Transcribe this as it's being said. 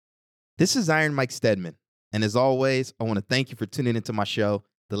This is Iron Mike Stedman, and as always, I want to thank you for tuning into my show,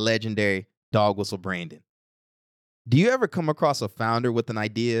 the legendary Dog Whistle Branding. Do you ever come across a founder with an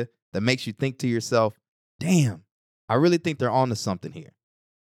idea that makes you think to yourself, damn, I really think they're onto something here?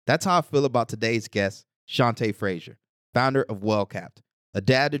 That's how I feel about today's guest, Shante Frazier, founder of WellCapped, a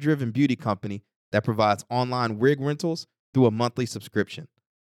data-driven beauty company that provides online wig rentals through a monthly subscription.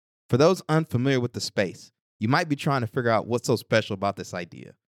 For those unfamiliar with the space, you might be trying to figure out what's so special about this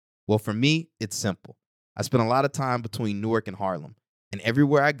idea. Well, for me, it's simple. I spend a lot of time between Newark and Harlem, and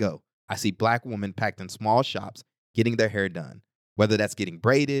everywhere I go, I see Black women packed in small shops getting their hair done, whether that's getting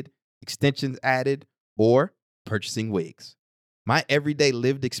braided, extensions added, or purchasing wigs. My everyday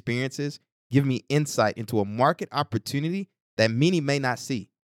lived experiences give me insight into a market opportunity that many may not see.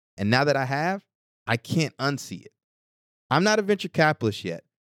 And now that I have, I can't unsee it. I'm not a venture capitalist yet,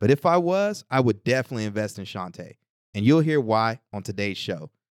 but if I was, I would definitely invest in Shante. And you'll hear why on today's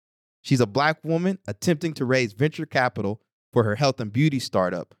show. She's a Black woman attempting to raise venture capital for her health and beauty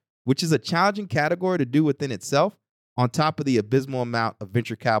startup, which is a challenging category to do within itself, on top of the abysmal amount of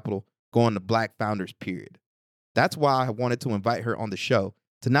venture capital going to Black founders, period. That's why I wanted to invite her on the show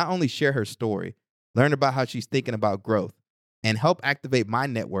to not only share her story, learn about how she's thinking about growth, and help activate my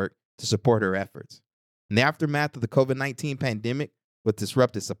network to support her efforts. In the aftermath of the COVID-19 pandemic, with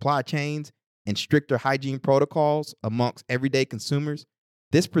disrupted supply chains and stricter hygiene protocols amongst everyday consumers,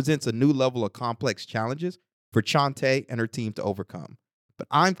 this presents a new level of complex challenges for Shante and her team to overcome. But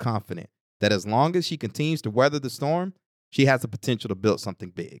I'm confident that as long as she continues to weather the storm, she has the potential to build something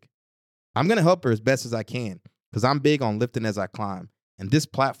big. I'm going to help her as best as I can because I'm big on lifting as I climb, and this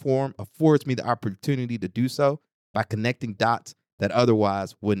platform affords me the opportunity to do so by connecting dots that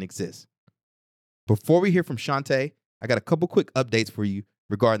otherwise wouldn't exist. Before we hear from Shante, I got a couple quick updates for you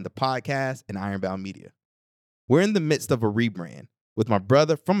regarding the podcast and Ironbound Media. We're in the midst of a rebrand with my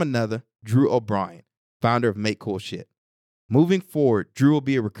brother from another, Drew O'Brien, founder of Make Cool Shit. Moving forward, Drew will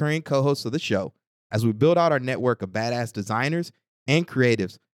be a recurring co-host of the show as we build out our network of badass designers and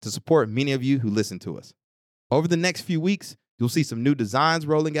creatives to support many of you who listen to us. Over the next few weeks, you'll see some new designs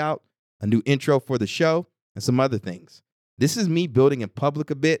rolling out, a new intro for the show, and some other things. This is me building in public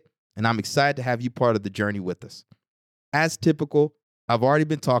a bit, and I'm excited to have you part of the journey with us. As typical, I've already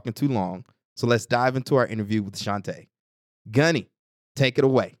been talking too long, so let's dive into our interview with Shante. Gunny, take it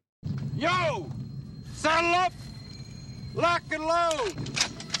away. Yo! Saddle up! Lock and load!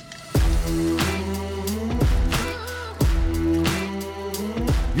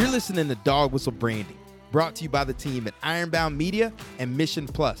 You're listening to Dog Whistle Branding, brought to you by the team at Ironbound Media and Mission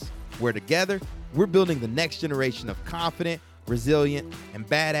Plus, where together, we're building the next generation of confident, resilient, and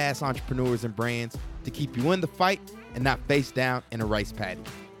badass entrepreneurs and brands to keep you in the fight and not face down in a rice paddy.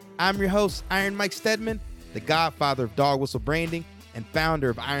 I'm your host, Iron Mike Stedman, the godfather of Dog Whistle Branding and founder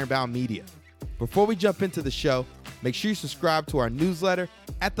of Ironbound Media. Before we jump into the show, make sure you subscribe to our newsletter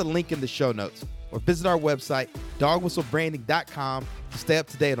at the link in the show notes, or visit our website, dogwhistlebranding.com, to stay up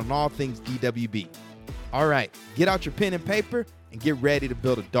to date on all things DWB. All right, get out your pen and paper and get ready to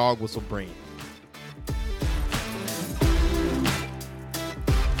build a dog whistle brand.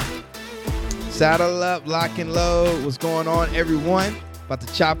 Saddle up, lock and load. What's going on, everyone? About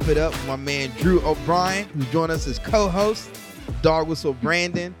to chop it up with my man Drew O'Brien, who's joined us as co-host of Dog Whistle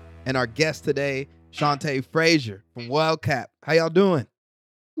Branding, and our guest today, Shante Frazier from WellCapped. How y'all doing?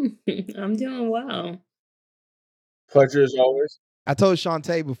 I'm doing well. Pleasure as always. I told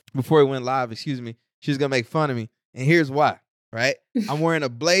Shante before we went live, she was going to make fun of me. And here's why, right? I'm wearing a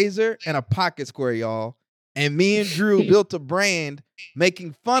blazer and a pocket square, y'all. And me and Drew built a brand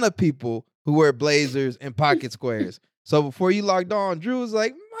making fun of people who wear blazers and pocket squares. So before you logged on, Drew was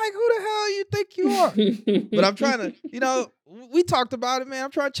like, Mike, who the hell you think you are? But I'm trying to, we talked about it, man.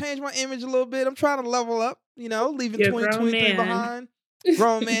 I'm trying to change my image a little bit. I'm trying to level up, leaving 2023 behind,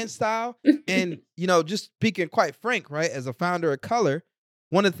 grown man style. And, just speaking quite frank, right, as a founder of color,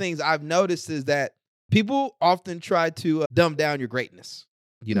 one of the things I've noticed is that people often try to dumb down your greatness.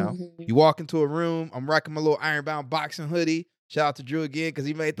 You walk into a room, I'm rocking my little Ironbound boxing hoodie. Shout out to Drew again because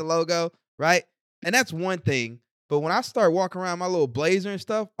he made the logo, right? And that's one thing. But when I start walking around my little blazer and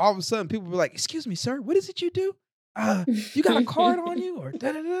stuff, all of a sudden people be like, "Excuse me, sir, what is it you do? You got a card on you or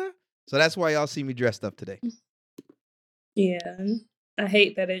da-da-da?" So that's why y'all see me dressed up today. Yeah. I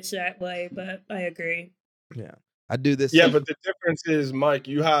hate that it's that way, but I agree. Yeah. I do this. Yeah, but the difference is, Mike,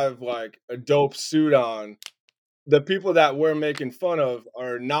 you have like a dope suit on. The people that we're making fun of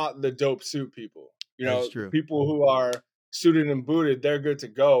are not the dope suit people. That's true. People who are suited and booted, they're good to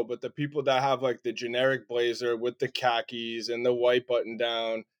go. But the people that have like the generic blazer with the khakis and the white button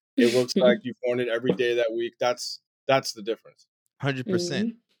down, it looks like you've worn it every day that week. That's the difference.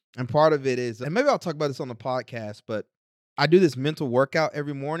 100%. And part of it is, and maybe I'll talk about this on the podcast, but I do this mental workout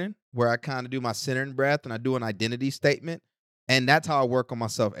every morning where I kind of do my centering breath and I do an identity statement. And that's how I work on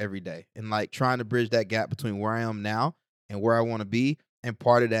myself every day. And like trying to bridge that gap between where I am now and where I want to be. And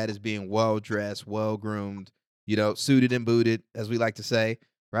part of that is being well dressed, well groomed, suited and booted, as we like to say,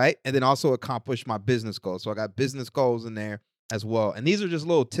 right? And then also accomplish my business goals. So I got business goals in there as well. And these are just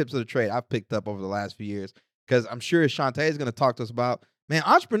little tips of the trade I've picked up over the last few years, because I'm sure Shante is going to talk to us about, man,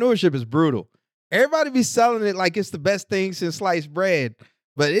 entrepreneurship is brutal. Everybody be selling it like it's the best thing since sliced bread,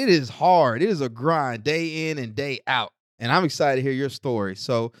 but it is hard. It is a grind day in and day out. And I'm excited to hear your story.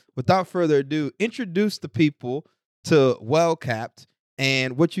 So without further ado, introduce the people to WellCapped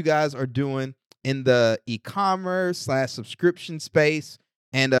and what you guys are doing in the e-commerce / subscription space,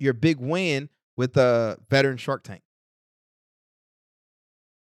 and your big win with Veteran Shark Tank.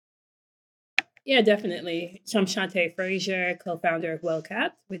 Yeah, definitely. So I'm Shante Frazier, co-founder of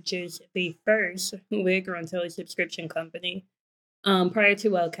WellCapped, which is the first wig rental subscription company. Prior to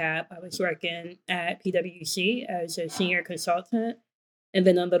WellCapped, I was working at PwC as a senior consultant, and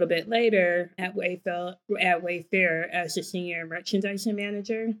then a little bit later at Wayfair as a senior merchandising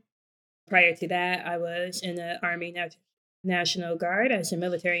manager. Prior to that, I was in the Army National Guard as a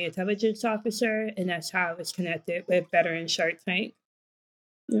military intelligence officer, and that's how I was connected with Veteran Shark Tank.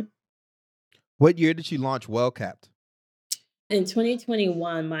 Yeah. What year did you launch WellCapped? In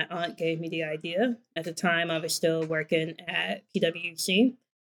 2021, my aunt gave me the idea. At the time, I was still working at PwC.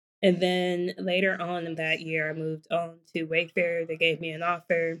 And then later on in that year, I moved on to Wayfair. They gave me an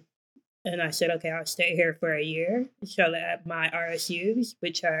offer. And I said, okay, I'll stay here for a year so that my RSUs,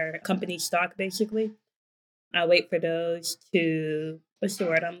 which are company stock basically, I wait for those to, what's the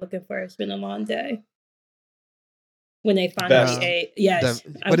word I'm looking for? It's been a long day. When they finally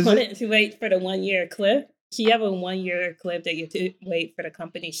I wanted to wait for the 1 year cliff. So you have a 1 year cliff that you have to wait for the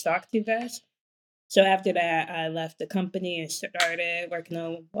company stock to vest. So after that, I left the company and started working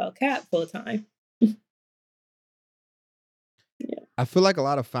on WellCapped full time. I feel like a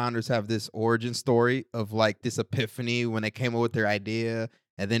lot of founders have this origin story of like this epiphany when they came up with their idea,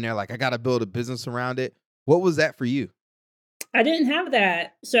 and then they're like, I got to build a business around it. What was that for you? I didn't have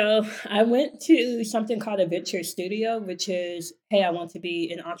that. So I went to something called a venture studio, which is, hey, I want to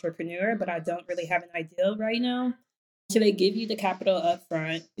be an entrepreneur, but I don't really have an idea right now. So they give you the capital up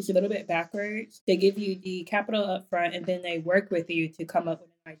front. It's a little bit backwards. They give you the capital up front, and then they work with you to come up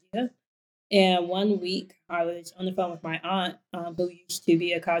with an idea. And 1 week, I was on the phone with my aunt, who used to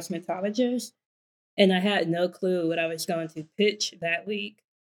be a cosmetologist, and I had no clue what I was going to pitch that week.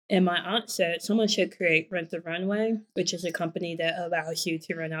 And my aunt said someone should create Rent the Runway, which is a company that allows you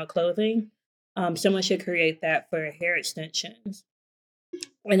to rent out clothing. Someone should create that for hair extensions.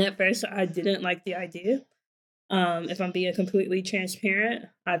 And at first, I didn't like the idea. If I'm being completely transparent,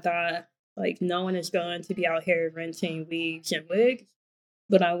 I thought, like, no one is going to be out here renting weaves and wigs.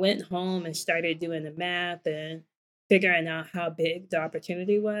 But I went home and started doing the math and figuring out how big the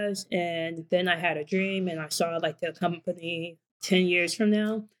opportunity was. And then I had a dream, and I saw like the company 10 years from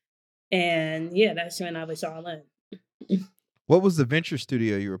now. And yeah, that's when I was all in. What was the venture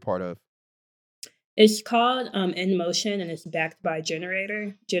studio you were part of? It's called In Motion, and it's backed by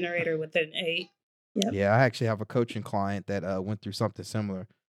Generator with an 8. Yep. Yeah, I actually have a coaching client that went through something similar.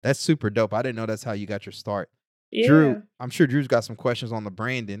 That's super dope. I didn't know that's how you got your start. Yeah. Drew, I'm sure Drew's got some questions on the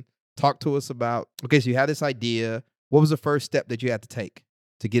branding. Talk to us about, okay, so you had this idea. What was the first step that you had to take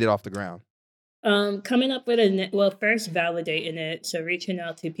to get it off the ground? Coming up with first validating it. So reaching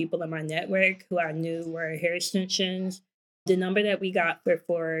out to people in my network who I knew were hair extensions. The number that we got for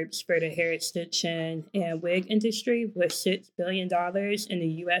Forbes for the hair extension and wig industry was $6 billion in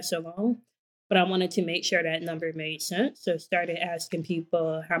the US alone. But I wanted to make sure that number made sense. So started asking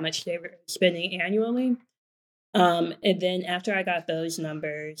people how much they were spending annually. And then after I got those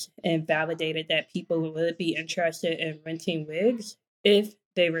numbers and validated that people would be interested in renting wigs if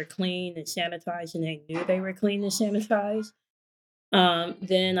they were clean and sanitized and they knew they were clean and sanitized,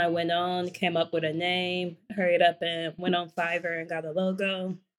 then I went on, came up with a name, hurried up and went on Fiverr and got a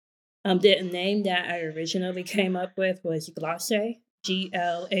logo. The name that I originally came up with was Glace,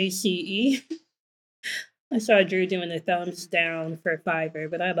 Glace. I saw Drew doing the thumbs down for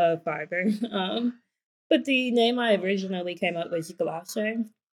Fiverr, but I love Fiverr. But the name I originally came up with was Glace,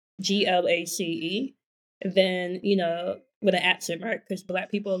 Glace. And then, with an accent mark, because Black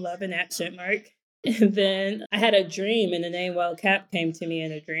people love an accent mark. And then I had a dream, and the name WellCapped came to me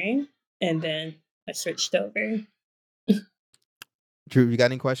in a dream. And then I switched over. Drew, you got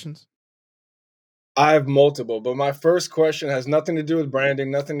any questions? I have multiple, but my first question has nothing to do with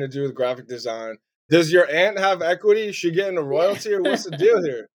branding, nothing to do with graphic design. Does your aunt have equity? Is she getting a royalty, or what's the deal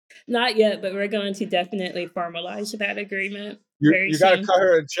here? Not yet, but we're going to definitely formalize that agreement very You got to soon. cut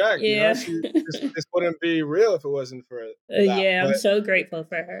her a check. You know, Yeah. this wouldn't be real if it wasn't for that. Yeah, I'm But so grateful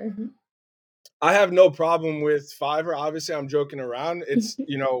for her. I have no problem with Fiverr. Obviously, I'm joking around. It's,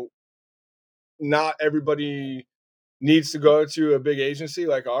 not everybody needs to go to a big agency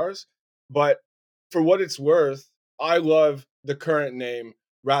like ours, but for what it's worth, I love the current name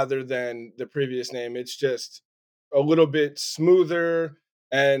rather than the previous name. It's just a little bit smoother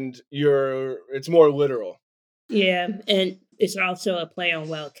and it's more literal. Yeah, and it's also a play on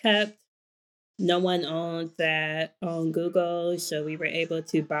WellCapped. No one owned that on Google, so we were able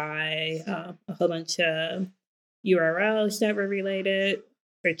to buy a whole bunch of URLs that were related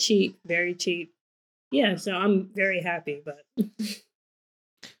for cheap, very cheap. Yeah, so I'm very happy, but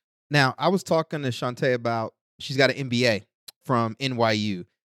Now, I was talking to Shante about she's got an MBA from NYU,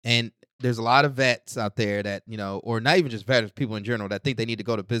 and there's a lot of vets out there that, or not even just vets, people in general that think they need to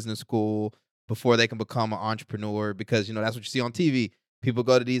go to business school before they can become an entrepreneur because, that's what you see on TV. People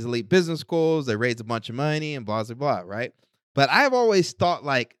go to these elite business schools, they raise a bunch of money and blah, blah, blah, right? But I've always thought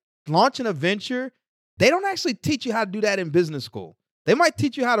like launching a venture, they don't actually teach you how to do that in business school. They might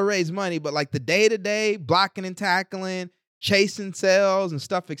teach you how to raise money, but like the day-to-day blocking and tackling, chasing sales and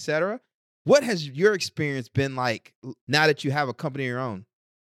stuff, etc. What has your experience been like now that you have a company of your own?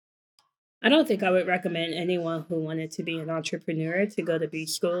 I don't think I would recommend anyone who wanted to be an entrepreneur to go to B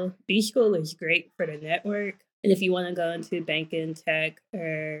school. B school is great for the network. And if you want to go into banking, tech,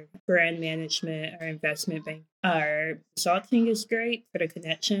 or brand management or investment bank or consulting is great for the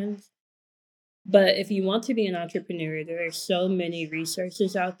connections. But if you want to be an entrepreneur, there are so many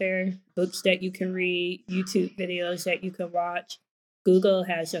resources out there, books that you can read, YouTube videos that you can watch. Google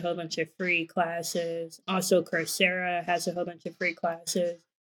has a whole bunch of free classes. Also, Coursera has a whole bunch of free classes.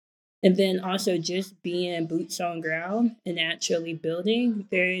 And then also just being boots on ground and actually building,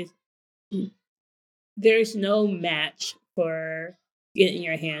 there's no match for getting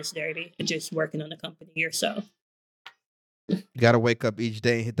your hands dirty and just working on the company yourself. You got to wake up each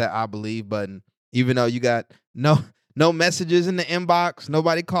day and hit that I believe button, even though you got no messages in the inbox,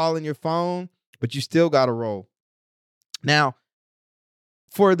 nobody calling your phone, but you still got to roll. Now,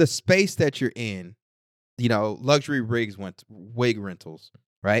 for the space that you're in, luxury wig rentals,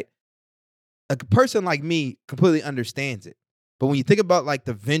 right? A person like me completely understands it. But when you think about like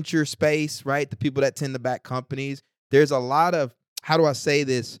the venture space, right? The people that tend to back companies, there's a lot of, how do I say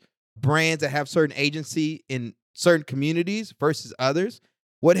this, brands that have certain agency in certain communities versus others.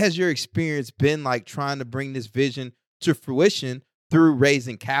 What has your experience been like trying to bring this vision to fruition through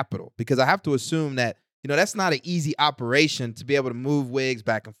raising capital? Because I have to assume that, that's not an easy operation to be able to move wigs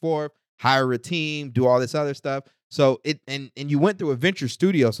back and forth, hire a team, do all this other stuff. So and you went through a venture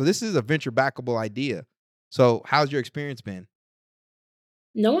studio. So this is a venture backable idea. So how's your experience been?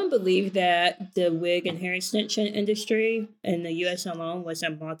 No one believed that the wig and hair extension industry in the US alone was a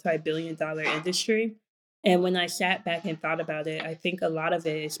multi-billion-dollar industry. And when I sat back and thought about it, I think a lot of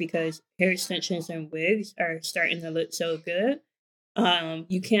it is because hair extensions and wigs are starting to look so good.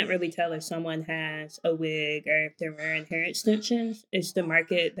 You can't really tell if someone has a wig or if they're wearing hair extensions. It's the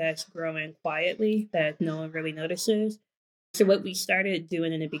market that's growing quietly that no one really notices. So what we started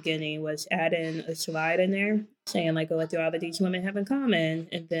doing in the beginning was adding a slide in there saying like, oh, what do all of these women have in common?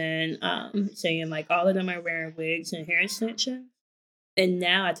 And then saying like all of them are wearing wigs and hair extensions. And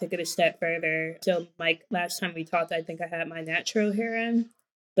now I took it a step further. So like last time we talked, I think I had my natural hair in.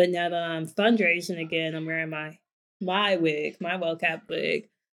 But now that I'm fundraising again, I'm wearing my wig, my WellCapped wig.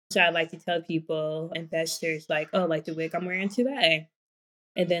 So I like to tell people, investors, like, oh, like the wig I'm wearing today.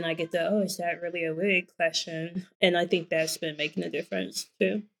 And then I get the, oh, is that really a wig question? And I think that's been making a difference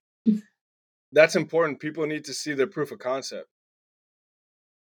too. That's important. People need to see the proof of concept.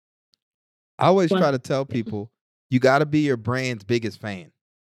 I always Well, try to tell people you got to be your brand's biggest fan.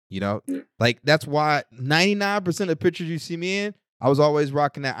 Like that's why 99% of the pictures you see me in, I was always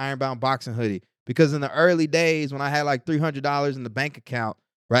rocking that Ironbound boxing hoodie because in the early days when I had like $300 in the bank account,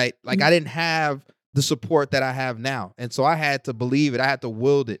 right? Like I didn't have the support that I have now. And so I had to believe it. I had to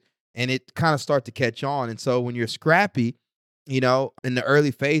wield it and it kind of start to catch on. And so when you're scrappy, in the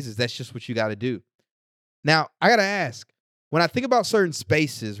early phases, that's just what you got to do. Now, I got to ask, when I think about certain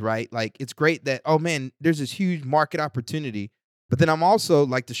spaces, right? Like it's great that, oh man, there's this huge market opportunity. But then I'm also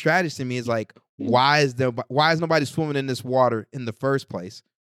like the strategy to me is like, why is nobody swimming in this water in the first place?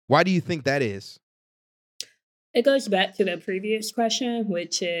 Why do you think that is? it goes back to the previous question,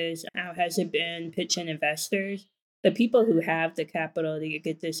 which is how has it been pitching investors? The people who have the capital to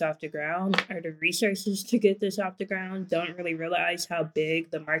get this off the ground or the resources to get this off the ground don't really realize how big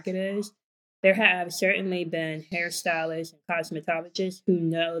the market is. There have certainly been hairstylists and cosmetologists who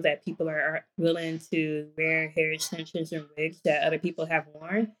know that people are willing to wear hair extensions and wigs that other people have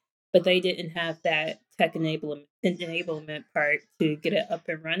worn, but they didn't have that tech enablement part to get it up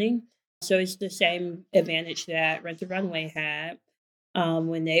and running. So it's the same advantage that Rent the Runway had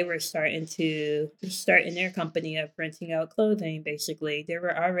when they were starting their company of renting out clothing. Basically, there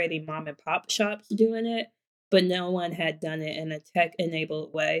were already mom and pop shops doing it, but no one had done it in a tech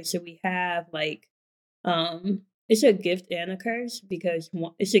enabled way. So we have it's a gift and a curse because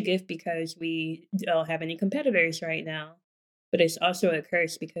it's a gift because we don't have any competitors right now. But it's also a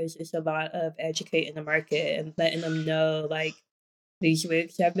curse because it's a lot of educating the market and letting them know like these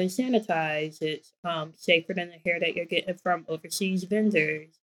wigs have been sanitized. It's safer than the hair that you're getting from overseas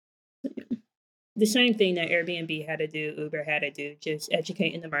vendors. The same thing that Airbnb had to do, Uber had to do, just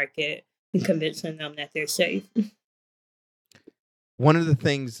educating the market and convincing them that they're safe. One of the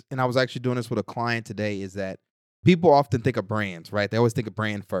things, and I was actually doing this with a client today, is that people often think of brands, right? They always think of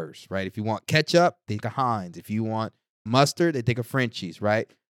brand first, right? If you want ketchup, they think of Heinz. If you want mustard, they think of Frenchies,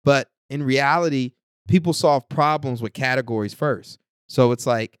 right? But in reality, people solve problems with categories first. So it's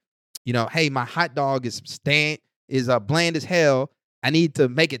like, hey, my hot dog is bland as hell. I need to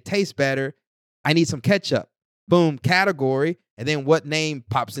make it taste better. I need some ketchup. Boom, category. And then what name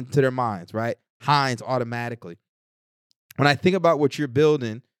pops into their minds, right? Heinz automatically. When I think about what you're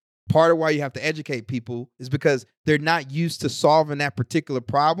building, part of why you have to educate people is because they're not used to solving that particular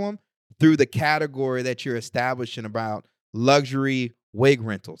problem through the category that you're establishing about luxury wig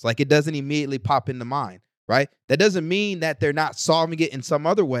rentals. Like it doesn't immediately pop into mind, right? That doesn't mean that they're not solving it in some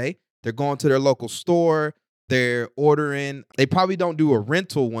other way. They're going to their local store, they're ordering. They probably don't do a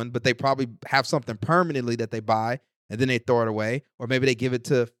rental one, but they probably have something permanently that they buy and then they throw it away, or maybe they give it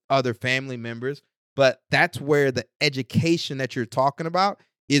to other family members. But that's where the education that you're talking about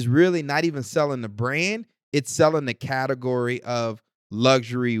is really not even selling the brand. It's selling the category of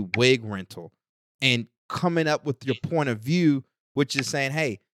luxury wig rental and coming up with your point of view, which is saying,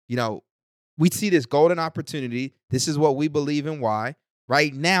 hey, we see this golden opportunity. This is what we believe in. Why?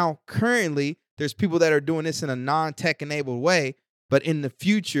 Right now, currently, there's people that are doing this in a non-tech enabled way. But in the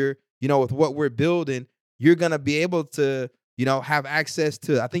future, with what we're building, you're going to be able to have access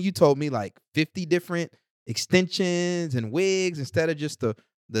to, I think you told me like 50 different extensions and wigs instead of just the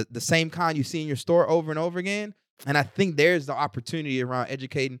same kind you see in your store over and over again. And I think there's the opportunity around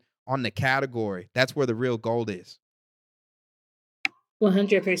educating on the category. That's where the real gold is.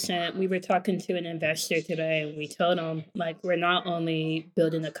 100%. We were talking to an investor today and we told him like we're not only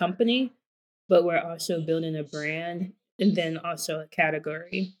building a company, but we're also building a brand and then also a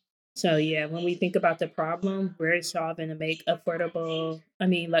category. So yeah, when we think about the problem, we're solving to make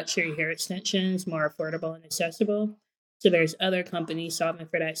luxury hair extensions more affordable and accessible. So there's other companies solving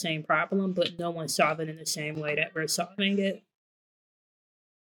for that same problem, but no one's solving in the same way that we're solving it.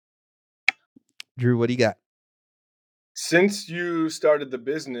 Drew, what do you got? Since you started the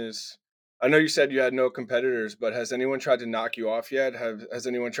business, I know you said you had no competitors, but has anyone tried to knock you off yet? Has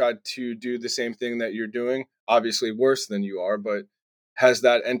anyone tried to do the same thing that you're doing? Obviously worse than you are, but has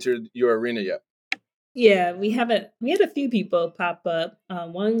that entered your arena yet? Yeah, we had a few people pop up.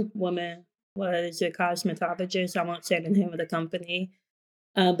 One woman was a cosmetologist. I won't say the name of the company,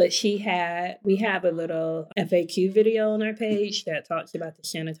 but we have a little FAQ video on our page that talks about the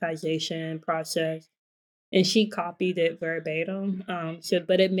sanitization process, and she copied it verbatim.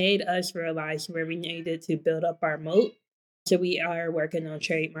 But it made us realize where we needed to build up our moat. So we are working on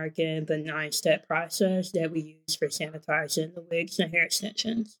trademarking the 9-step process that we use for sanitizing the wigs and hair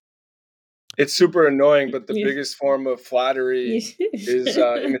extensions. It's super annoying, but the biggest form of flattery is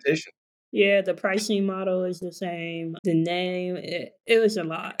imitation. Yeah, the pricing model is the same. The name, it was a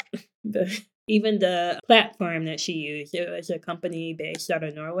lot. Even the platform that she used, it was a company based out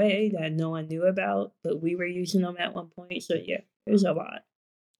of Norway that no one knew about, but we were using them at one point. So yeah, it was a lot.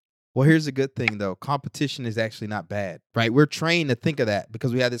 Well, here's a good thing, though. Competition is actually not bad, right? We're trained to think of that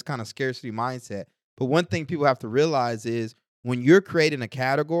because we have this kind of scarcity mindset. But one thing people have to realize is when you're creating a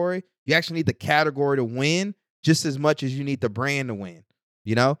category, you actually need the category to win just as much as you need the brand to win,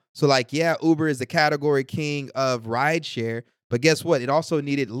 So like, yeah, Uber is the category king of rideshare, but guess what? It also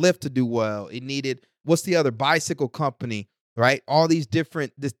needed Lyft to do well. It needed, what's the other bicycle company, right? All these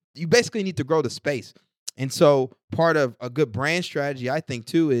you basically need to grow the space. And so part of a good brand strategy, I think,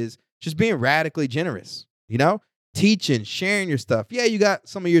 too, is just being radically generous, teaching, sharing your stuff. Yeah, you got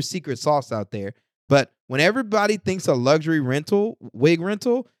some of your secret sauce out there. But when everybody thinks a luxury wig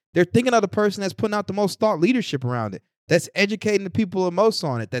rental, they're thinking of the person that's putting out the most thought leadership around it, that's educating the people the most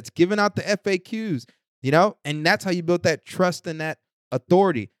on it, that's giving out the FAQs, and that's how you build that trust and that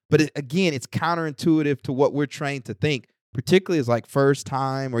authority. But again, it's counterintuitive to what we're trained to think, particularly as like first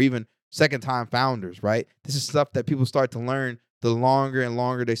time or even second time founders, right? This is stuff that people start to learn the longer and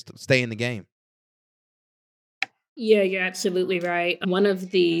longer they stay in the game. Yeah, you're absolutely right. One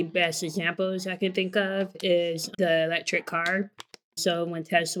of the best examples I can think of is the electric car. So when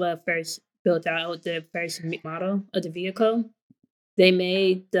Tesla first built out the first model of the vehicle, they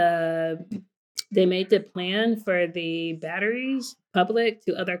made the plan for the batteries public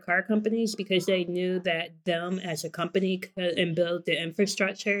to other car companies because they knew that them as a company could and build the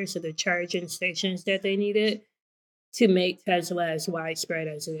infrastructure, so the charging stations that they needed to make Tesla as widespread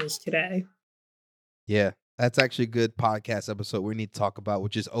as it is today. Yeah, that's actually a good podcast episode we need to talk about,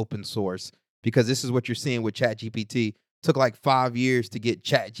 which is open source, because this is what you're seeing with ChatGPT. Took like 5 years to get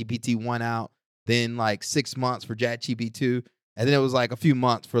ChatGPT 1 out, then like 6 months for ChatGPT 2, and then it was like a few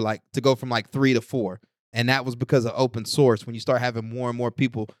months for like to go from like 3 to 4. And that was because of open source when you start having more and more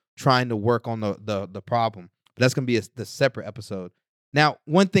people trying to work on the problem. But that's going to be the separate episode. Now,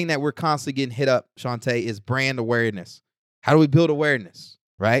 one thing that we're constantly getting hit up, Shante, is brand awareness. How do we build awareness,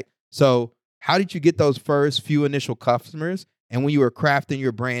 right? So how did you get those first few initial customers? And when you were crafting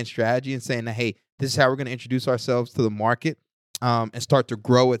your brand strategy and saying that, hey, this is how we're going to introduce ourselves to the market and start to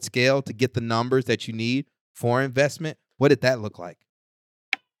grow at scale to get the numbers that you need for investment, what did that look like?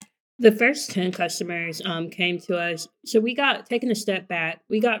 The first 10 customers came to us. So we got taking a step back.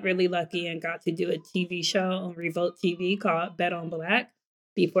 We got really lucky and got to do a TV show on Revolt TV called Bet on Black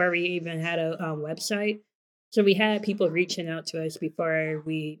before we even had a website. So we had people reaching out to us before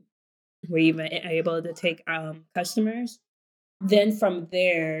we were even able to take customers. Then from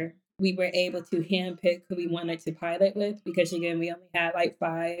there, we were able to handpick who we wanted to pilot with because, again, we only had like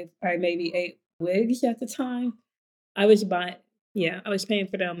 5 or maybe 8 wigs at the time. I was paying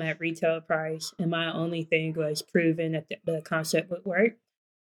for them at retail price, and my only thing was proving that the concept would work.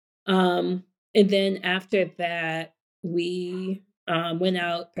 And then after that, we went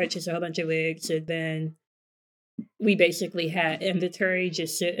out, purchased a whole bunch of wigs, and then we basically had inventory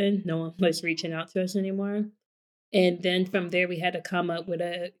just sitting. No one was reaching out to us anymore. And then from there, we had to come up with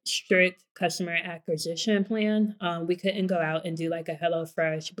a strict customer acquisition plan. We couldn't go out and do like a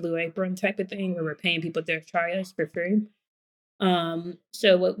HelloFresh Blue Apron type of thing where we're paying people to try us for free.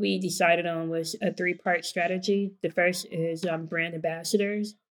 So what we decided on was a 3-part strategy. The first is brand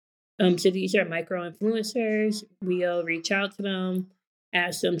ambassadors. So these are micro influencers. We'll reach out to them,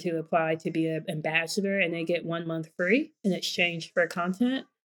 ask them to apply to be an ambassador, and they get 1 month free in exchange for content.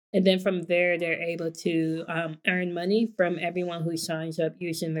 And then from there, they're able to earn money from everyone who signs up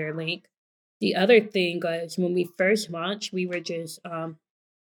using their link. The other thing was when we first launched, we were just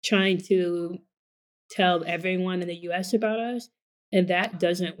trying to tell everyone in the US about us, and that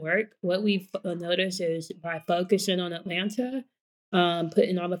doesn't work. What we've noticed is by focusing on Atlanta,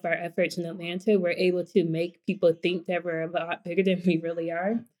 putting all of our efforts in Atlanta, we're able to make people think that we're a lot bigger than we really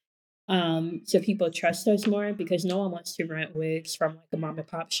are. So people trust us more because no one wants to rent wigs from like a mom and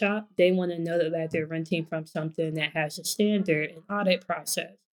pop shop. They want to know that they're renting from something that has a standard and audit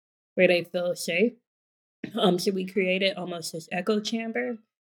process where they feel safe. So we created almost this echo chamber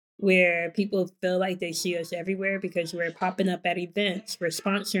where people feel like they see us everywhere because we're popping up at events. We're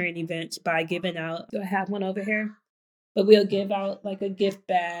sponsoring events by giving out, do I have one over here? But we'll give out like a gift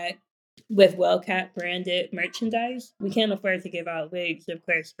bag with WellCapped branded merchandise. We can't afford to give out wigs, of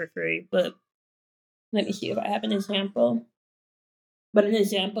course, for free, but let me see if I have an example. But an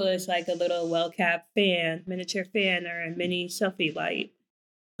example is like a little WellCapped fan, miniature fan, or a mini selfie light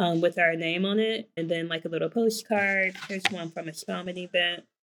with our name on it. And then like a little postcard. Here's one from a Spelman event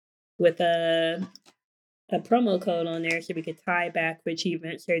with a promo code on there so we could tie back which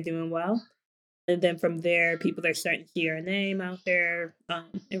events are doing well. And then from there, people are starting to see our name out there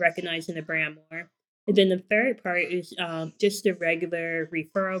and recognizing the brand more. And then the third part is just the regular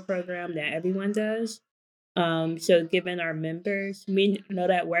referral program that everyone does. So giving our members, we know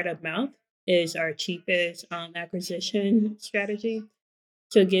that word of mouth is our cheapest acquisition strategy.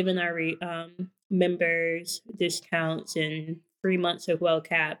 So giving our members discounts and 3 months of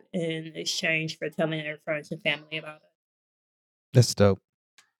WellCapped in exchange for telling their friends and family about it. That's dope.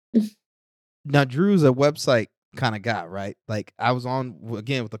 Now, Drew's a website kind of guy, right? Like I was on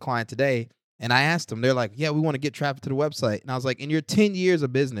again with a client today and I asked them, they're like, yeah, we want to get traffic to the website. And I was like, in your 10 years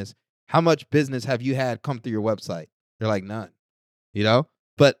of business, how much business have you had come through your website? They're like, none,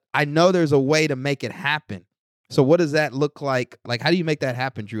 but I know there's a way to make it happen. So what does that look like? Like, how do you make that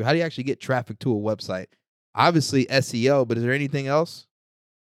happen, Drew? How do you actually get traffic to a website? Obviously SEO, but is there anything else?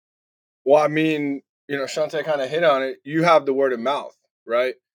 Well, I mean, Shante kind of hit on it. You have the word of mouth,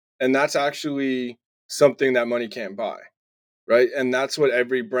 right? And that's actually something that money can't buy, right? And that's what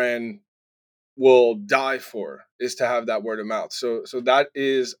every brand will die for, is to have that word of mouth. So that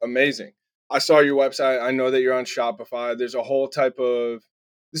is amazing. I saw your website. I know that you're on Shopify. There's a whole type of,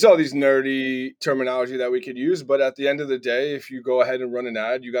 there's all these nerdy terminology that we could use, but at the end of the day, if you go ahead and run an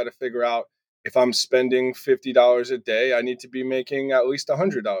ad, you got to figure out, if I'm spending $50 a day, I need to be making at least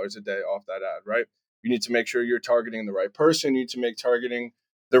 $100 a day off that ad, right? You need to make sure you're targeting the right person. You need to make targeting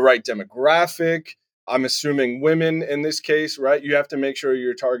the right demographic. I'm assuming women in this case, right? You have to make sure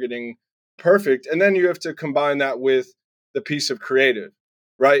you're targeting perfect. And then you have to combine that with the piece of creative,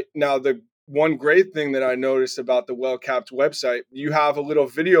 right? Now, the one great thing that I noticed about the WellCapped website, you have a little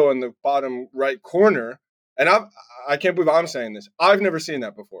video in the bottom right corner. And I can't believe I'm saying this. I've never seen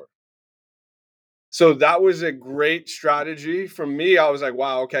that before. So that was a great strategy. For me, I was like,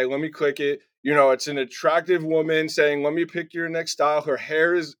 wow, okay, let me click it. You know, it's an attractive woman saying, let me pick your next style. Her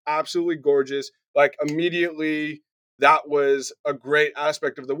hair is absolutely gorgeous. Like, immediately, that was a great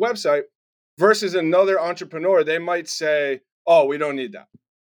aspect of the website. Versus another entrepreneur, they might say, oh, we don't need that.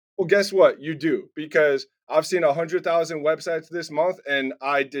 Well, guess what? You do, because I've seen 100,000 websites this month and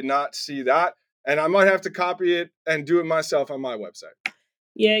I did not see that. And I might have to copy it and do it myself on my website.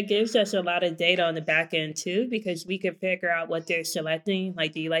 Yeah, it gives us a lot of data on the back end too, because we could figure out what they're selecting.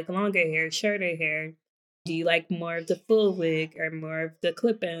 Like, do you like longer hair, shorter hair? Do you like more of the full wig or more of the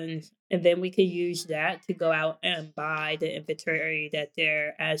clip-ins? And then we could use that to go out and buy the inventory that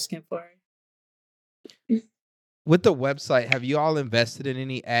they're asking for. With the website, have you all invested in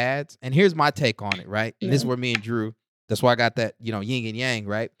any ads? And here's my take on it, right? And this is No. where me and Drew, that's why I got that, yin and yang,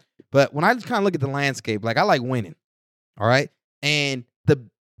 right? But when I just kind of look at the landscape, like, I like winning, all right? And the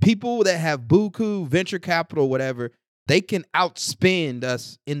people that have buku, venture capital, whatever, they can outspend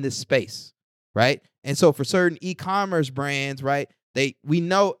us in this space, right? And so for certain e-commerce brands, right, we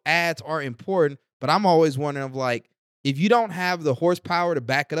know ads are important, but I'm always wondering of, like, if you don't have the horsepower to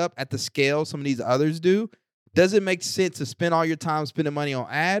back it up at the scale some of these others do, does it make sense to spend all your time spending money on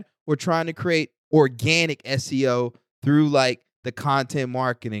ad or trying to create organic SEO through, like, the content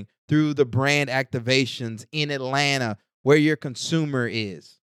marketing, through the brand activations in Atlanta where your consumer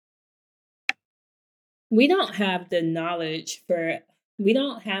is? We don't have the knowledge or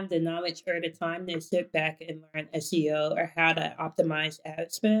the time to sit back and learn SEO or how to optimize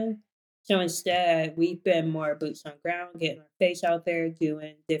ad spend. So instead, we've been more boots on ground, getting our face out there,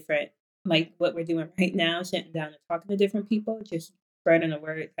 doing different, like what we're doing right now, sitting down and talking to different people, just spreading the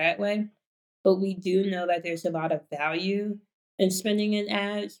word that way. But we do know that there's a lot of value in spending in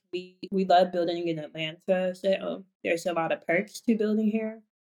ads. We love building in Atlanta, so there's a lot of perks to building here.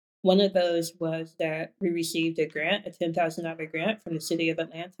 One of those was that we received a grant, a $10,000 grant from the city of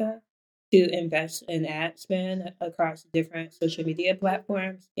Atlanta to invest in ad spend across different social media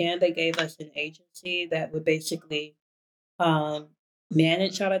platforms. And they gave us an agency that would basically um,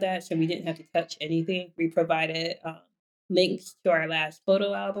 manage all of that. So we didn't have to touch anything. We provided links to our last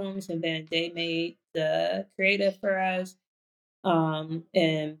photo albums, and then they made the creative for us,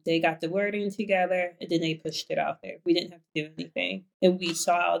 and they got the wording together, and then they pushed it out there. We didn't have to do anything, and we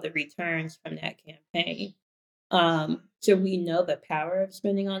saw the returns from that campaign. So we know the power of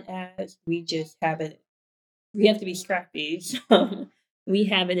spending on ads. We just haven't. We have to be scrappy. So we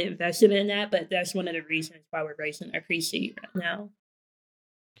haven't invested in that, but that's one of the reasons why we're raising our pre-seed right now.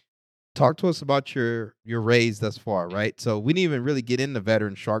 Talk to us about your raise thus far, right? So we didn't even really get into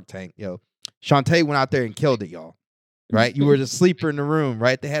veteran Shark Tank. Shante went out there and killed it, y'all. Right? You were the sleeper in the room,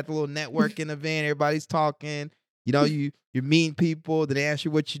 right? They had the little networking event, everybody's talking. You're meeting people, then they ask you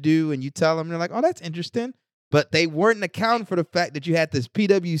what you do, and you tell them, they're like, oh, that's interesting. But they weren't accounting for the fact that you had this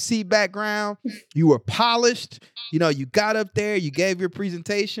PwC background, you were polished, you got up there, you gave your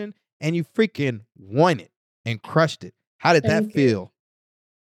presentation, and you freaking won it and crushed it. How did that Thank you. feel?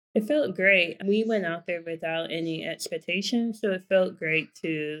 It felt great. We went out there without any expectations, so it felt great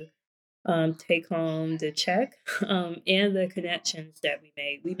to take home the check and the connections that we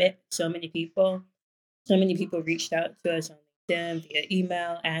made. We met so many people. So many people reached out to us on LinkedIn via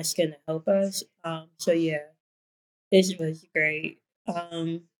email asking to help us. So yeah, this was great.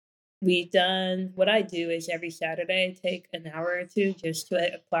 We've done what I do is every Saturday take an hour or two just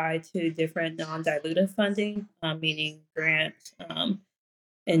to apply to different non-dilutive funding, meaning grants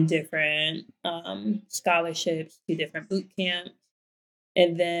and different scholarships to different boot camps.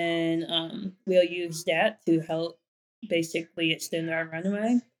 And then we'll use that to help basically extend our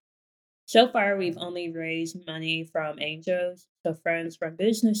runway. So far, we've only raised money from angels, so friends from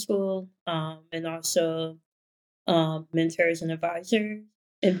business school, and also mentors and advisors.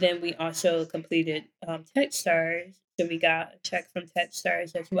 And then we also completed Techstars, so we got a check from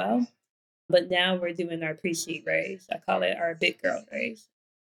Techstars as well. But now we're doing our pre-seed raise. I call it our big girl raise.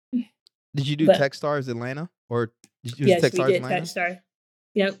 Did you do But Techstars Atlanta or did you use yes, we Techstars did Atlanta? Techstar.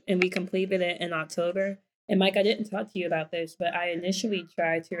 Yep, and we completed it in October. And Mike, I didn't talk to you about this, but I initially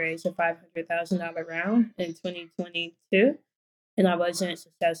tried to raise a $500,000 round in 2022, and I wasn't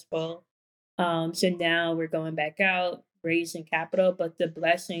successful. So now we're going back out, raising capital. But the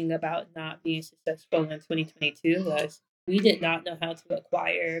blessing about not being successful in 2022 was we did not know how to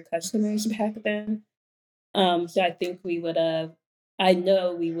acquire customers back then. So I think we would have, I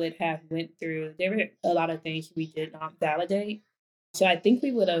know we would have went through, there were a lot of things we did not validate. So I think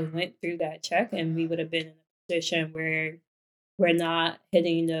we would have went through that check and we would have been in a position where we're not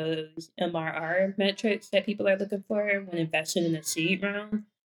hitting those MRR metrics that people are looking for when investing in a seed round.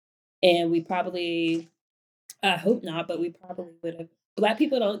 And we probably, I hope not, but we probably would have. Black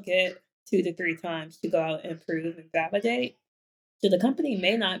people don't get 2 to 3 times to go out and prove and validate. So the company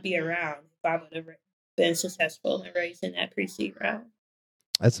may not be around if I would have been successful in raising that pre-seed round.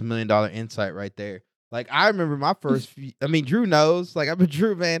 That's $1 million insight right there. Like I remember my first few, I mean, Drew knows, like I've been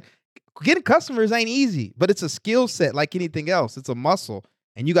Drew, man, getting customers ain't easy, but it's a skill set like anything else. It's a muscle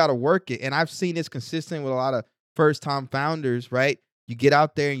and you got to work it. And I've seen this consistent with a lot of first time founders, right? You get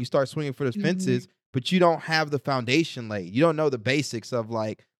out there and you start swinging for those fences, but you don't have the foundation laid. You don't know the basics of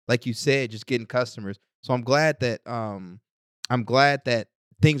like you said, just getting customers. So I'm glad that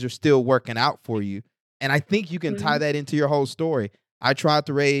things are still working out for you. And I think you can tie that into your whole story. I tried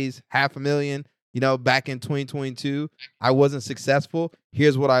to raise $500,000, back in 2022. I wasn't successful.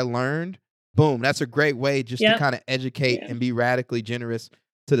 Here's what I learned. Boom. That's a great way just to kind of educate and be radically generous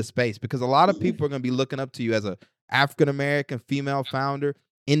to the space, because a lot of people are going to be looking up to you as a African-American female founder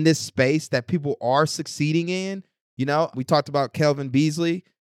in this space that people are succeeding in. We talked about Kelvin Beasley,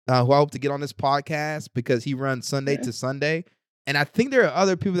 who I hope to get on this podcast because he runs Sunday to Sunday. And I think there are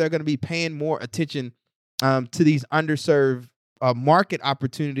other people that are going to be paying more attention to these underserved market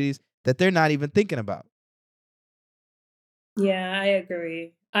opportunities that they're not even thinking about. Yeah, I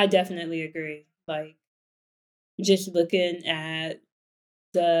agree. I definitely agree. Like, just looking at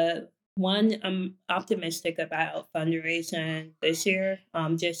the one, I'm optimistic about fundraising this year.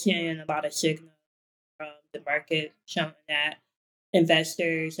 Just seeing a lot of signals from the market showing that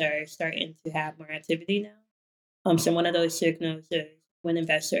investors are starting to have more activity now. So one of those signals is when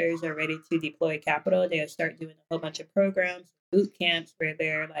investors are ready to deploy capital, they'll start doing a whole bunch of programs, boot camps where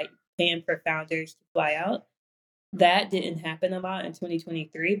they're like paying for founders to fly out. That didn't happen a lot in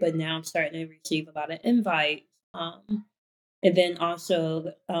 2023, but now I'm starting to receive a lot of invites. And then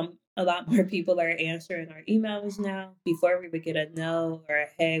also, a lot more people are answering our emails now. Before we would get a no or a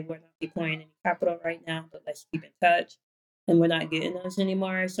hey, we're not deploying any capital right now, but let's keep in touch. And we're not getting those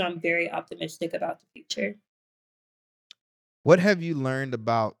anymore. So I'm very optimistic about the future. What have you learned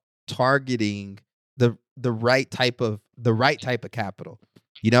about targeting the right type of capital?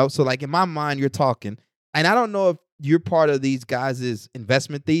 So like in my mind, you're talking, and I don't know if you're part of these guys'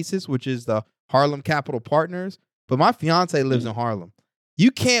 investment thesis, which is the Harlem Capital Partners, but my fiance lives in Harlem.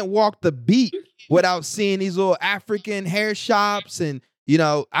 You can't walk the beat without seeing these little African hair shops. And,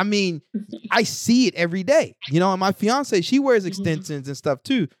 I mean, I see it every day, and my fiance, she wears extensions and stuff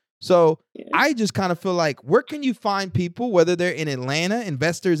too. So I just kind of feel like, where can you find people, whether they're in Atlanta,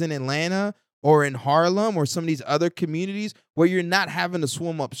 investors in Atlanta, or in Harlem, or some of these other communities where you're not having to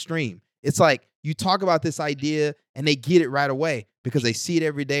swim upstream? It's like you talk about this idea and they get it right away because they see it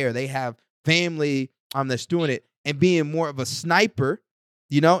every day, or they have family that's doing it, and being more of a sniper,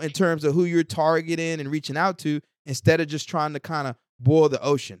 in terms of who you're targeting and reaching out to, instead of just trying to kind of boil the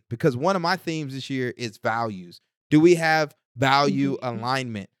ocean. Because one of my themes this year is values. Do we have value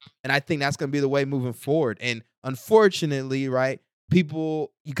alignment? And I think that's going to be the way moving forward. And unfortunately, right,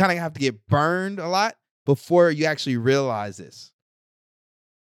 people, you kind of have to get burned a lot before you actually realize this.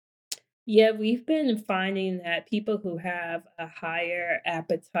 Yeah, we've been finding that people who have a higher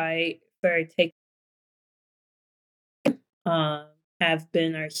appetite for taking have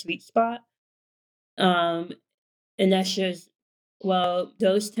been our sweet spot. And that's just, well,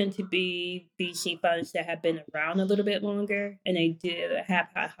 those tend to be VC funds that have been around a little bit longer and they do have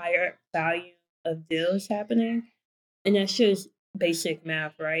a higher value of deals happening. And that's just basic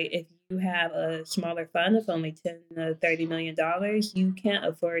math, right? If you have a smaller fund of only $10 to $30 million, you can't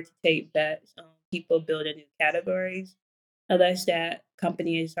afford to take bets on people building new categories unless that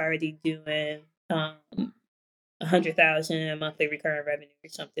company is already doing 100,000 in monthly recurring revenue or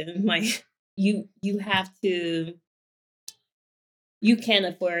something. Like you have to, you can't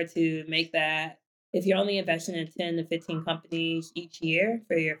afford to make that. If you're only investing in 10 to 15 companies each year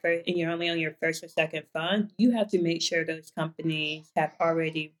for your first, and you're only on your first or second fund, you have to make sure those companies have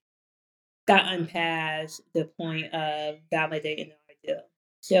already gotten past the point of validating the idea.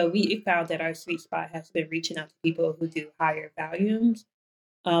 So we found that our sweet spot has been reaching out to people who do higher volumes,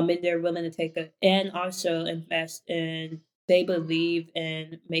 and they're willing to take it and also invest in. They believe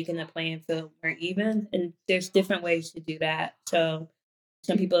in making the playing field more even, and there's different ways to do that. So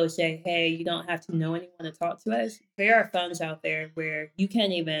some people will say, "Hey, you don't have to know anyone to talk to us." There are funds out there where you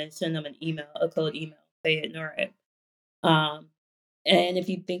can't even send them an email, a cold email. They ignore it. Um, and if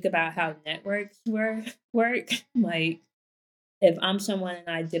you think about how networks work, like if I'm someone and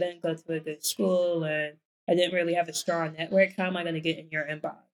I didn't go to a good school and I didn't really have a strong network, how am I going to get in your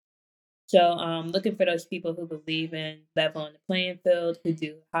inbox? So, looking for those people who believe in leveling the playing field, who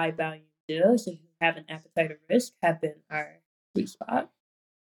do high value deals, and who have an appetite of risk, have been our sweet spot.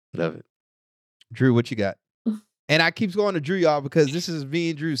 Love it. Drew, what you got? And I keep going to Drew, y'all, because this is me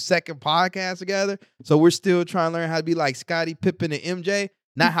and Drew's second podcast together. So we're still trying to learn how to be like Scottie Pippen and MJ.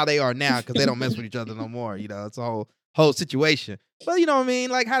 Not how they are now, because they don't mess with each other no more. You know, it's a whole situation. But you know what I mean?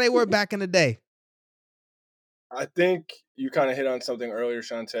 Like how they were back in the day. I think you kind of hit on something earlier,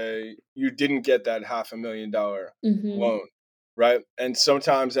 Shante. You didn't get that $500,000 loan, right? And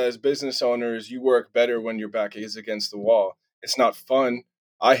sometimes as business owners, you work better when your back is against the wall. It's not fun.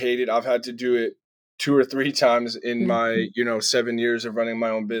 I hate it. I've had to do it 2 or 3 times in my, 7 years of running my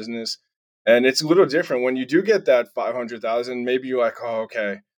own business. And it's a little different when you do get that 500,000. Maybe you're like, oh,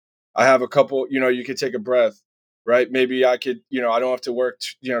 okay, I have a couple. You could take a breath, right? Maybe I could, I don't have to work,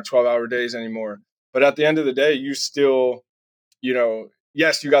 12-hour days anymore. But at the end of the day, you still,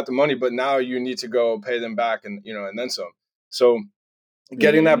 yes, you got the money, but now you need to go pay them back and then some. So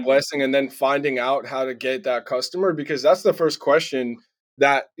getting that blessing and then finding out how to get that customer, because that's the first question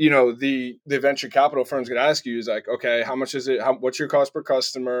that, the venture capital firm's going to ask you is like, okay, how much is it? What's your cost per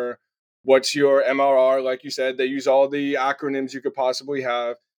customer? What's your MRR? Like you said, they use all the acronyms you could possibly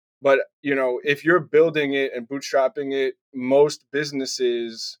have. But, if you're building it and bootstrapping it, most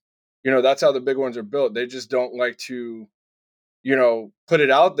businesses, that's how the big ones are built. They just don't like to, put it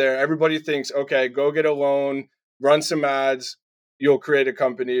out there. Everybody thinks, okay, go get a loan, run some ads, you'll create a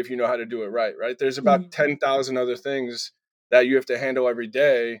company if you know how to do it right, right? There's about 10,000 other things that you have to handle every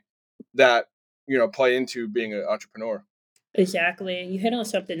day that, play into being an entrepreneur. Exactly. You hit on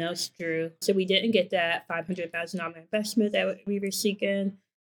something else, Drew. So we didn't get that $500,000 investment that we were seeking.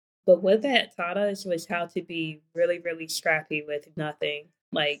 But what that taught us was how to be really, really scrappy with nothing.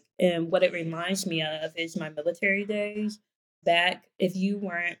 Like, and what it reminds me of is my military days. Back in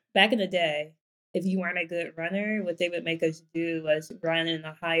the day, if you weren't a good runner, what they would make us do was run in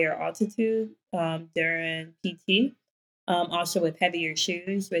a higher altitude during PT. Also with heavier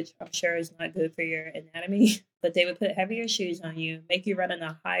shoes, which I'm sure is not good for your anatomy, but they would put heavier shoes on you, make you run in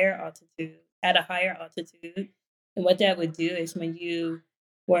a higher altitude, at a higher altitude. And what that would do is when you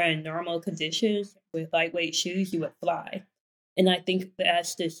were in normal conditions with lightweight shoes, you would fly. And I think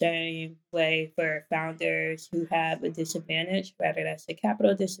that's the same way for founders who have a disadvantage, whether that's a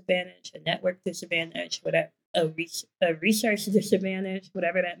capital disadvantage, a network disadvantage, whatever, a research disadvantage,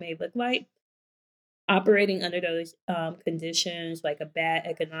 whatever that may look like. Operating under those conditions, like a bad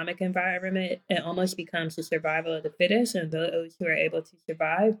economic environment, it almost becomes the survival of the fittest. And those who are able to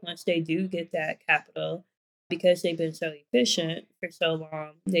survive, once they do get that capital, because they've been so efficient for so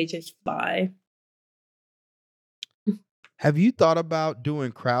long, they just fly. Have you thought about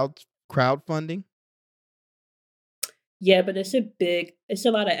doing crowdfunding? Yeah, but it's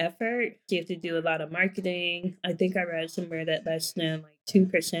a lot of effort. You have to do a lot of marketing. I think I read somewhere that less than like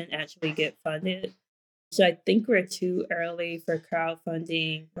 2% actually get funded. So I think we're too early for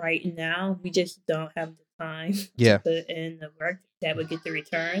crowdfunding right now. We just don't have the time to put in the work that would get the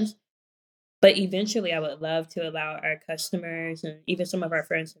returns. But eventually, I would love to allow our customers and even some of our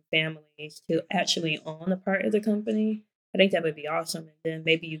friends and families to actually own a part of the company. I think that would be awesome. And then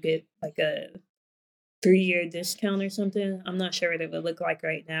maybe you get like a 3-year discount or something. I'm not sure what it would look like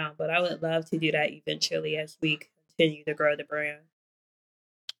right now, but I would love to do that eventually as we continue to grow the brand.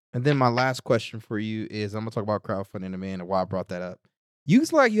 And then my last question for you is, I'm gonna talk about crowdfunding in a minute and why I brought that up. You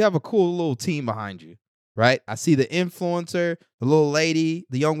like you have a cool little team behind you, right? I see the influencer, the little lady,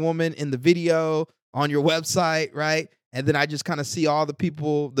 the young woman in the video on your website, right? And then I just kind of see all the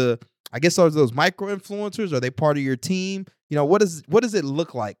people, I guess those micro influencers. Are they part of your team? What does it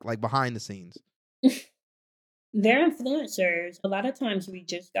look like behind the scenes? They're influencers. A lot of times we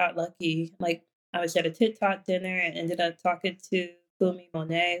just got lucky. Like I was at a TikTok dinner and ended up talking to Fumi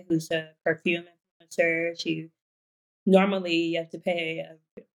Monet, who's a perfume influencer. Normally you have to pay a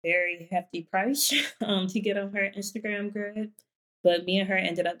very hefty price to get on her Instagram grid. But me and her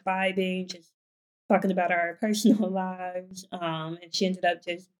ended up vibing, just talking about our personal lives. And she ended up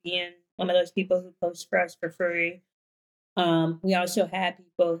just being one of those people who posts for us for free. We also have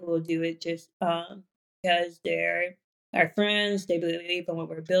people who will do it just because they're our friends. They believe in what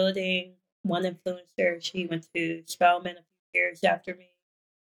we're building. One influencer, she went to Spelman a few years after me.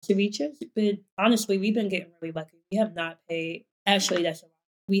 So we just been, honestly, we've been getting really lucky. We have not paid. Actually, that's a lot.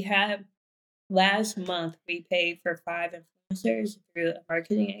 We have last month we paid for 5 influencers through a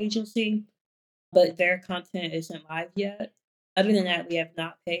marketing agency, but their content isn't live yet. Other than that, we have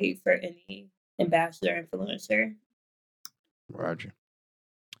not paid for any ambassador influencer. Roger.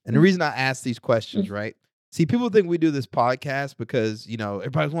 And the reason I ask these questions, right? See, people think we do this podcast because,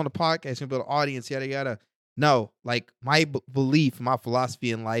 everybody's on a podcast and build an audience, yada, yada. No, like my belief, my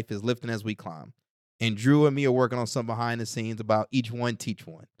philosophy in life is lifting as we climb. And Drew and me are working on some behind the scenes about each one, teach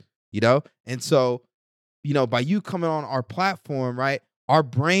one, And so, by you coming on our platform, right, our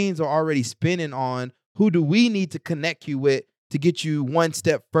brains are already spinning on who do we need to connect you with to get you one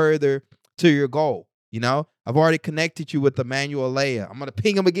step further to your goal. I've already connected you with Emmanuel Leia. I'm going to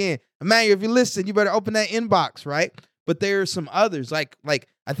ping him again. Emmanuel, if you listen, you better open that inbox, right? But there are some others. Like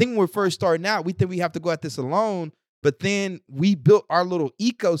I think when we're first starting out, we think we have to go at this alone. But then we built our little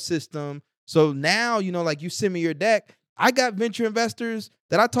ecosystem. So now, like you send me your deck. I got venture investors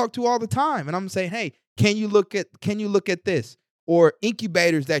that I talk to all the time. And I'm saying, hey, can you look at this? Or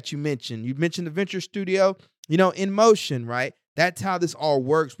incubators that you mentioned. You mentioned the venture studio, in motion, right? That's how this all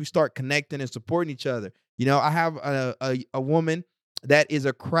works. We start connecting and supporting each other. I have a woman that is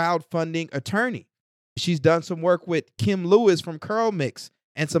a crowdfunding attorney. She's done some work with Kim Lewis from Curl Mix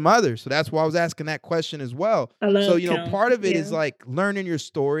and some others. So that's why I was asking that question as well. I love So, part of it is like learning your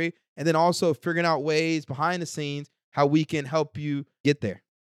story and then also figuring out ways behind the scenes how we can help you get there.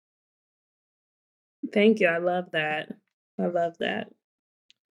 Thank you. I love that.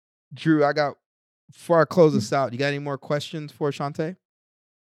 Drew, before I close this out, you got any more questions for Shante?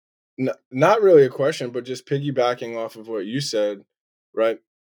 No, not really a question, but just piggybacking off of what you said, right?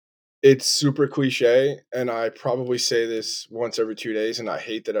 It's super cliche, and I probably say this once every 2 days, and I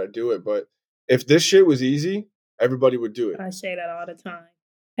hate that I do it, but if this shit was easy, everybody would do it. I say that all the time.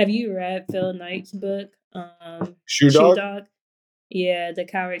 Have you read Phil Knight's book, Shoe Dog? Yeah, The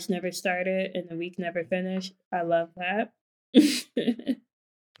Cowards Never Started and The Weak Never Finished. I love that.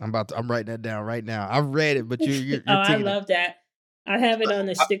 I'm writing that down right now. I've read it, but you're I love that. I have it on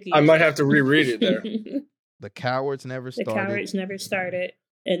the sticky. I might have to reread it there. The Cowards Never Started. The Cowards Never Started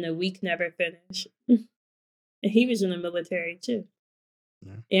and The Weak Never Finished. And he was in the military too.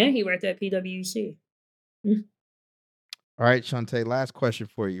 Yeah. And he worked at PwC. All right, Shante, last question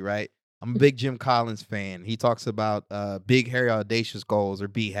for you, right? I'm a big Jim Collins fan. He talks about big, hairy, audacious goals or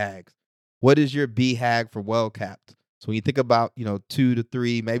BHAGs. What is your BHAG for WellCapped? So when you think about, 2 to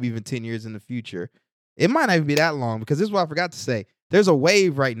 3, maybe even 10 years in the future, it might not even be that long because this is what I forgot to say. There's a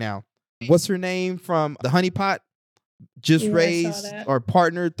wave right now. What's her name from the Honey Pot? Just raised or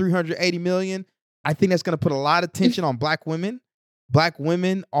partnered $380 million. I think that's going to put a lot of tension on Black women. Black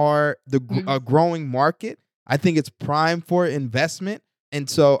women are a growing market. I think it's prime for investment. And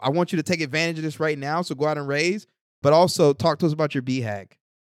so I want you to take advantage of this right now. So go out and raise, but also talk to us about your BHAG.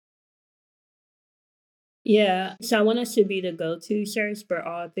 Yeah, so I want us to be the go-to source for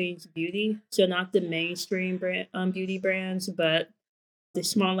all things beauty. So not the mainstream beauty brands, but the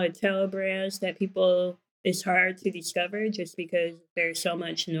smaller tail brands that it's hard to discover just because there's so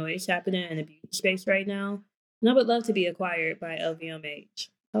much noise happening in the beauty space right now. And I would love to be acquired by LVMH.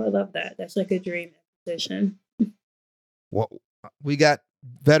 I would love that. That's like a dream acquisition. Well, we got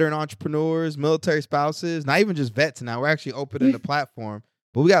veteran entrepreneurs, military spouses, not even just vets now. We're actually opening the platform.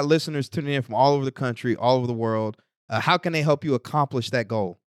 But we got listeners tuning in from all over the country, all over the world. How can they help you accomplish that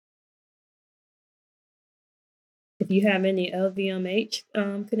goal? If you have any LVMH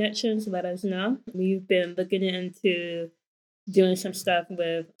connections, let us know. We've been looking into doing some stuff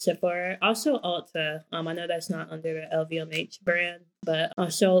with Sephora. Also Ulta. I know that's not under the LVMH brand, but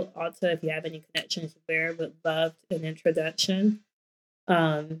also Ulta, if you have any connections there, would love an introduction.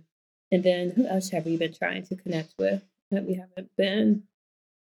 And then who else have we been trying to connect with that we haven't been?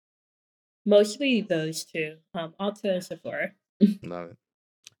 Mostly those two, Ulta and Sephora. Love it.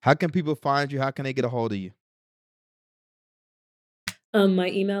 How can people find you? How can they get a hold of you? My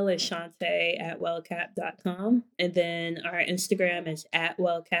email is shante@wellcapped.com. And then our Instagram is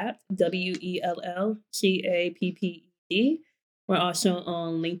 @wellcapped, WellCapped. We're also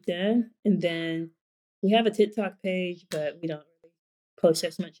on LinkedIn. And then we have a TikTok page, but we don't really post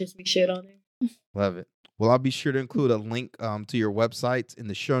as much as we should on there. Love it. Well, I'll be sure to include a link to your websites in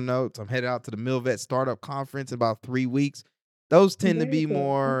the show notes. I'm headed out to the MilVet Startup Conference in about 3 weeks. Those tend to be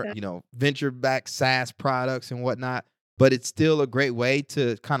more, venture-backed SaaS products and whatnot. but it's still a great way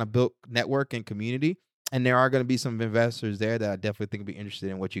to kind of build network and community. And there are going to be some investors there that I definitely think will be interested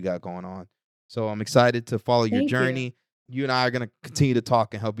in what you got going on. So I'm excited to follow your journey. You and I are going to continue to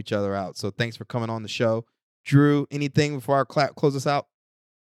talk and help each other out. So thanks for coming on the show. Drew, anything before I close us out?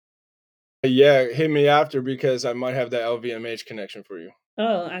 Yeah, hit me after because I might have that LVMH connection for you.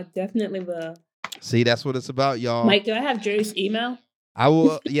 Oh, I definitely will. See, that's what it's about, y'all. Mike, do I have Drew's email? I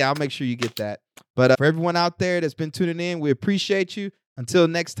will. Yeah, I'll make sure you get that. But for everyone out there that's been tuning in, we appreciate you. Until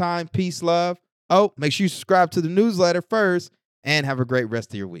next time, peace, love. Oh, make sure you subscribe to the newsletter first and have a great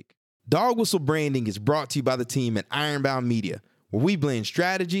rest of your week. Dog Whistle Branding is brought to you by the team at Ironbound Media, where we blend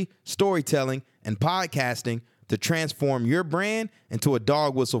strategy, storytelling, and podcasting to transform your brand into a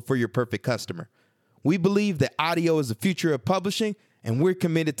dog whistle for your perfect customer. We believe that audio is the future of publishing, and we're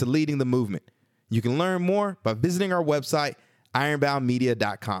committed to leading the movement. You can learn more by visiting our website,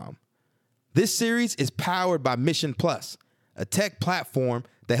 ironboundmedia.com. This series is powered by Mission Plus, a tech platform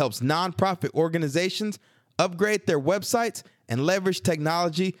that helps nonprofit organizations upgrade their websites and leverage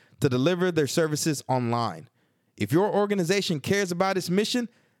technology to deliver their services online. If your organization cares about its mission,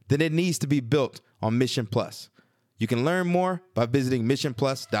 then it needs to be built on Mission Plus. You can learn more by visiting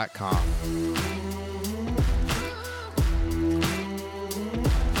missionplus.com.